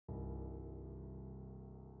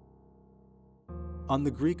On the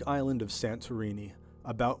Greek island of Santorini,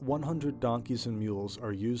 about 100 donkeys and mules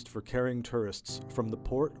are used for carrying tourists from the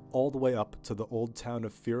port all the way up to the old town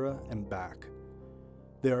of Fira and back.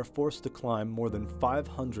 They are forced to climb more than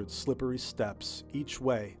 500 slippery steps each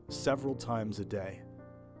way several times a day.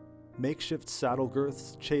 Makeshift saddle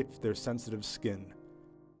girths chafe their sensitive skin.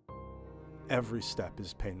 Every step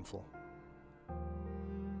is painful.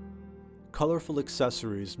 Colorful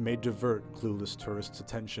accessories may divert clueless tourists'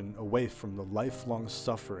 attention away from the lifelong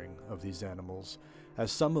suffering of these animals,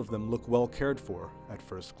 as some of them look well cared for at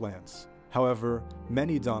first glance. However,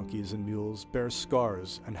 many donkeys and mules bear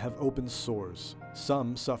scars and have open sores.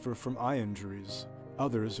 Some suffer from eye injuries.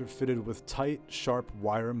 Others are fitted with tight, sharp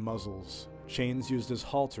wire muzzles. Chains used as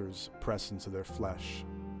halters press into their flesh.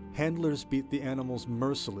 Handlers beat the animals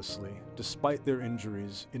mercilessly, despite their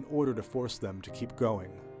injuries, in order to force them to keep going,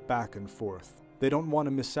 back and forth. They don't want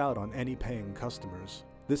to miss out on any paying customers.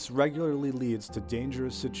 This regularly leads to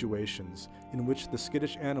dangerous situations in which the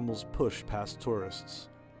skittish animals push past tourists.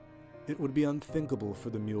 It would be unthinkable for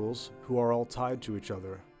the mules, who are all tied to each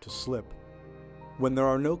other, to slip. When there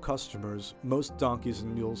are no customers, most donkeys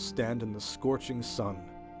and mules stand in the scorching sun,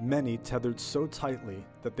 many tethered so tightly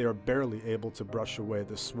that they are barely able to brush away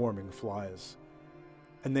the swarming flies.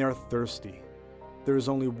 And they are thirsty. There is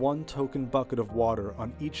only one token bucket of water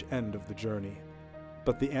on each end of the journey,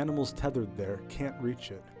 but the animals tethered there can't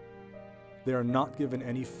reach it. They are not given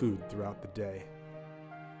any food throughout the day.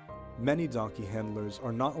 Many donkey handlers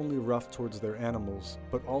are not only rough towards their animals,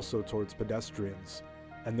 but also towards pedestrians,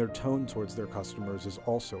 and their tone towards their customers is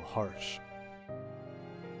also harsh.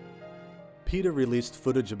 PETA released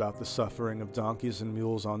footage about the suffering of donkeys and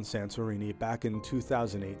mules on Santorini back in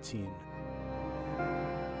 2018.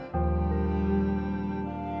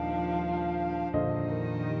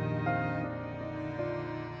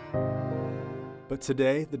 But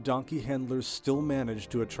today, the donkey handlers still manage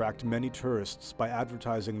to attract many tourists by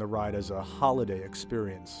advertising the ride as a holiday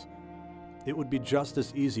experience. It would be just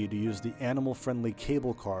as easy to use the animal-friendly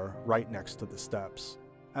cable car right next to the steps.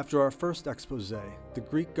 After our first expose, the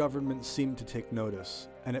Greek government seemed to take notice,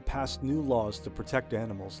 and it passed new laws to protect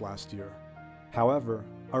animals last year. However,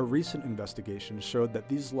 our recent investigation showed that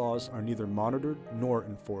these laws are neither monitored nor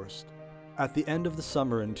enforced. At the end of the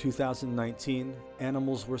summer in 2019,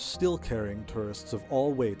 animals were still carrying tourists of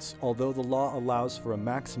all weights, although the law allows for a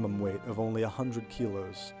maximum weight of only 100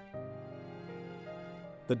 kilos.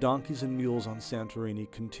 The donkeys and mules on Santorini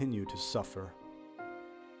continue to suffer.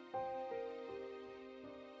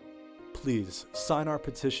 Please sign our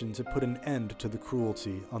petition to put an end to the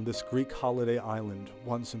cruelty on this Greek holiday island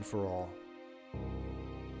once and for all.